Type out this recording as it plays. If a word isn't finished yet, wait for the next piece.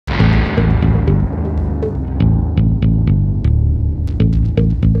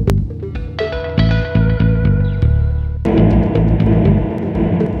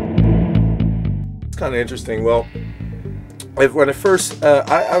Kind of interesting. Well, when I first,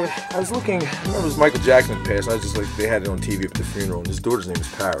 I was looking. I remember it was Michael Jackson passed. And I was just like, they had it on TV at the funeral, and his daughter's name is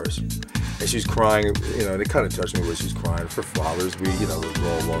Paris, and she's crying. You know, and it kind of touched me where she's crying for fathers. We all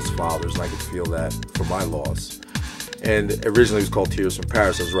lost fathers, and I could feel that for my loss. And originally it was called Tears from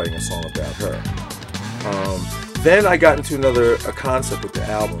Paris. I was writing a song about her. Then I got into a concept with the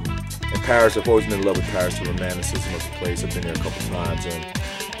album. And Paris, I've always been in love with Paris, the romanticism of the place. I've been there a couple times, and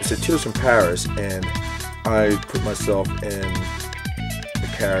I said Tears from Paris, and I put myself in a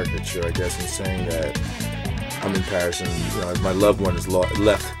caricature, I guess, in saying that I'm in Paris, and my loved one is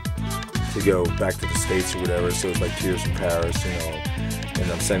left to go back to the States or whatever. So it's like Tears from Paris,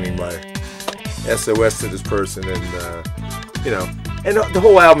 and I'm sending my SOS to this person, and and the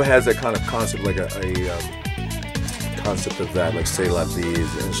whole album has that kind of concept, like a concept of that, like C'est La Vie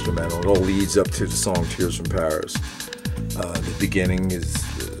is an instrumental. It all leads up to the song Tears from Paris. The beginning is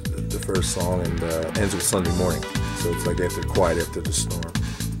the first song, and ends with Sunday morning. So it's like after the quiet, after the storm.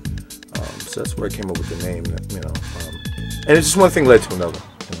 So that's where I came up with the name, and it's just one thing led to another,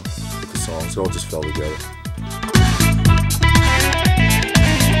 with the songs. It all just fell together.